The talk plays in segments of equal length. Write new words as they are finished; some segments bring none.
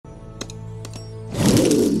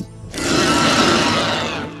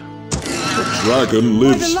dragon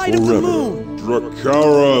lives forever.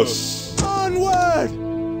 Dracarys. Onward!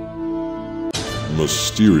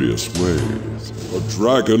 Mysterious ways. A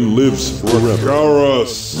dragon lives forever.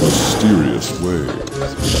 Dracarys. Mysterious ways.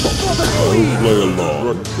 I'll play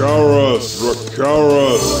along. Dracarys.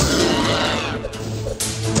 Dracarys.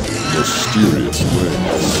 Mysterious ways.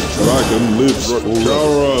 Dragon lives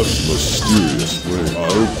forever. Mysterious ways.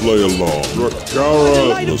 I'll play along.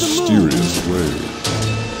 Dracarys. Mysterious ways.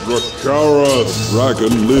 Dracarys.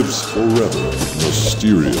 Dragon lives forever.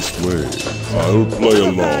 Mysterious ways. I'll play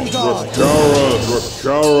along. Dracarys.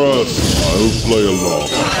 Dracarys. I'll play along.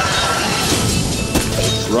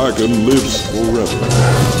 Dragon lives forever.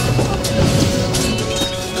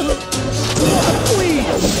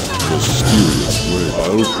 Mysterious way.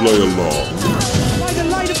 I'll play along. By the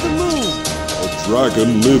light of the moon. A dragon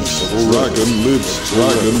lives. Dragon lives.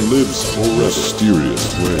 Dragon lives forever. Mysterious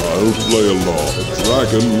way. I'll play along. A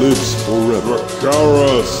dragon lives forever.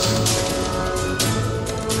 Dracarys.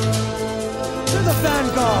 To the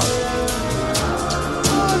vanguard.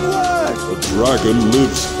 Onward! A dragon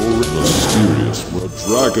lives forever. Mysterious way. A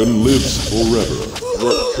dragon lives forever.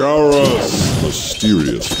 Dracarys.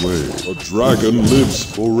 Mysterious way. A dragon lives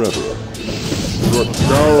forever.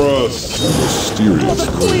 Dracarys. Mysterious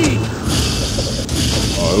way.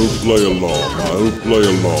 I'll play along. I'll play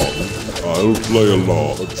along. I'll play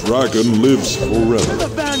along. A dragon lives To forever. the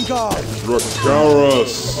vanguard.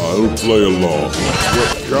 Dracarys. I'll play along.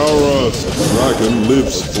 Dracarys. A dragon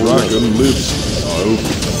lives. Dragon lives.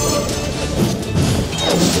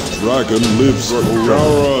 Dragon lives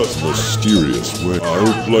forever. Mysterious way.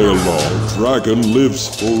 I'll play along. Dragon lives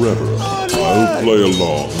forever. I'll play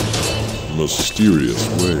along. Mysterious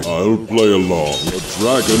way. I'll play along. A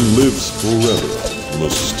dragon lives forever.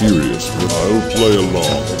 Mysterious way. I'll play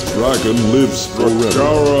along. A dragon lives forever.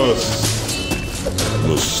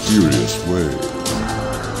 Mysterious way.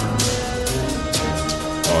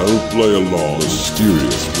 I'll play along.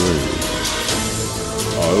 Mysterious way.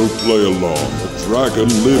 I'll play along. A dragon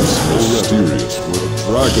lives mysterious way. A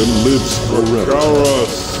dragon lives forever.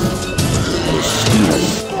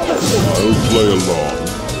 Mysterious. I'll play along.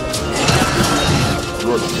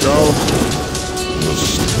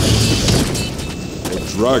 A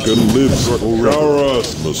dragon lives forever.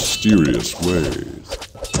 Mysterious ways.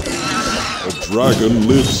 A dragon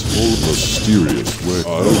lives for mysterious way.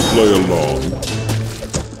 I'll play along.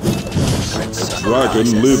 Dragon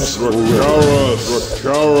lives forever.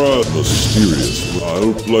 Mysterious.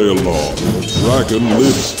 I'll play along. Dragon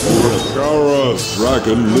lives forever.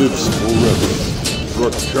 Dragon lives forever.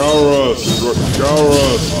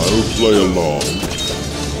 I'll play along.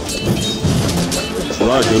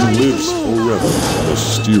 Dragon lives forever.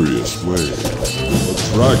 Mysterious way. A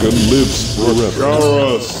dragon lives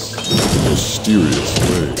forever. Mysterious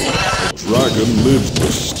way. Dragon lives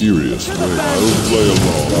mysterious way. I'll play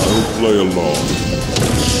along. I'll play along.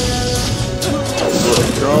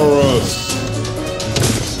 Dracarys.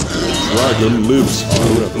 Dragon lives.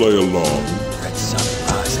 I'll play along.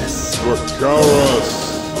 Dracarys.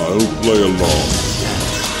 I'll play along.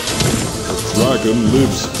 Dragon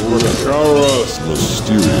lives forever.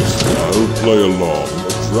 Mysterious. I'll play along.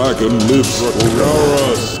 Dragon lives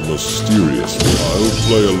forever. Mysterious. I'll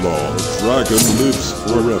play along. Dragon lives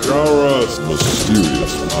forever.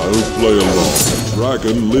 Mysterious. I'll play along.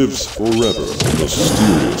 Dragon lives forever.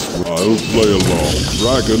 Mysterious. I'll play along.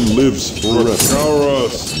 Dragon lives forever.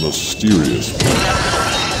 Mysterious.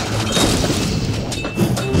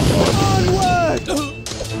 Onward!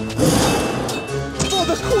 For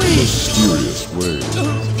the queen! Mysterious way.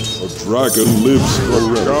 A dragon lives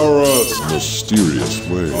forever. Mysterious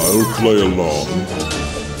way. I'll play along.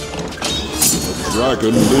 A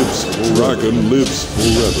dragon lives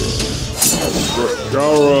forever.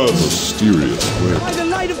 Dracarys. Mysterious way. By the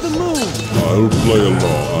light of the moon! I'll play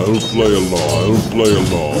along. I'll play along. I'll play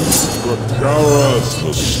along. Dracarys.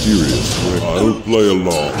 Mysterious way. I'll play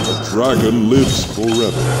along. A dragon lives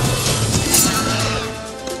forever.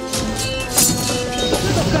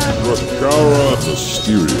 Dracarys.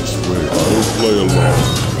 Mysterious way. I'll play along.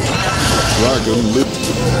 Dragon lives.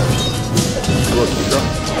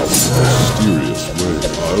 Mysterious way.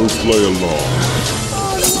 I'll play along.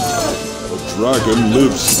 A dragon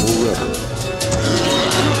lives forever.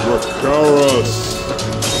 Dracarys.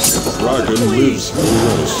 Dragon lives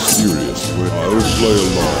forever. Mysterious way. I'll play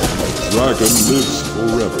along. A dragon lives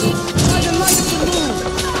forever. By the light of the moon!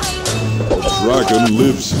 A dragon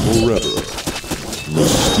lives forever.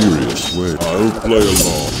 Mysterious way. I'll play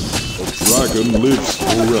along. A dragon lives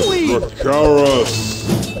forever. Dracarys.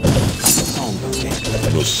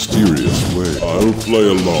 Mysterious way. I'll play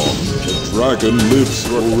along. The dragon lives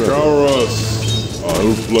forever.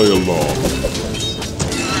 I'll play along.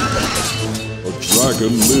 A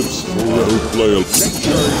dragon lives forever. I'll play along.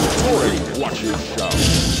 Nature's glory, watch it shout.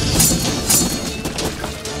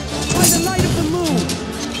 By the light of the moon.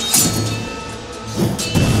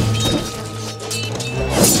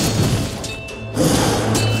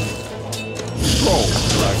 Strong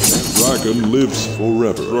dragon. Dragon lives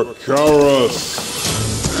forever. Dracarys.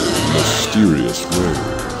 Mysterious way.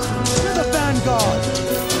 To the vanguard.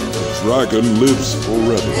 Dragon lives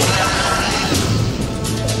forever.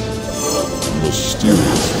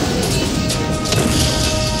 Mysterious.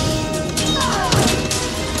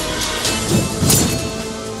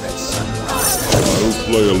 I'll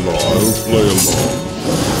play along. I'll play along.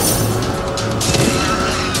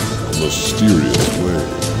 Mysterious way.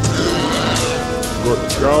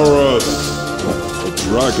 Dracarys. A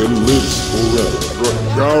dragon lives forever.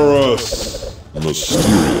 Dracarys.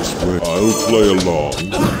 Mysterious way. I'll play along.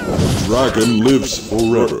 The dragon lives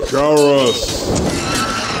forever. Dracarys.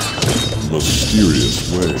 Mysterious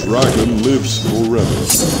way. Dragon lives forever.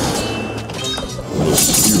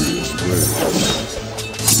 Mysterious way.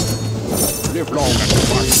 Live long and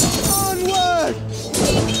prosper. Onward!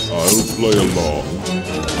 I'll play along.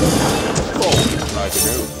 Strong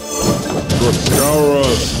dragon.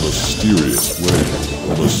 Dracarys. Mysterious way.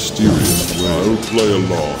 Mysterious way. I'll play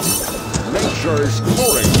along. Nature's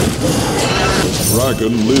glory. The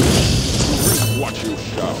dragon lives. Watch you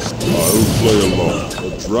shout. I'll play along.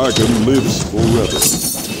 The dragon lives forever.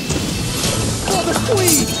 For the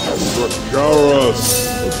queen! Dracarys.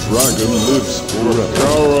 The dragon lives forever.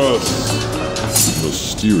 Dracarys.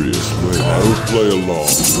 Mysterious way. I'll play along.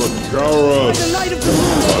 By Dracarys. the light of the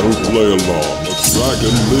moon. I'll play along. The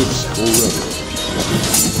dragon lives forever.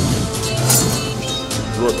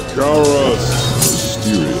 Dracarys.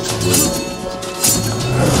 Mysterious way.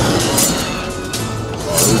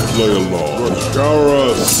 I'll play along.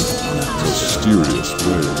 Dracarys. Mysterious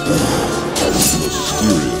way.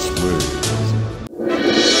 Mysterious way.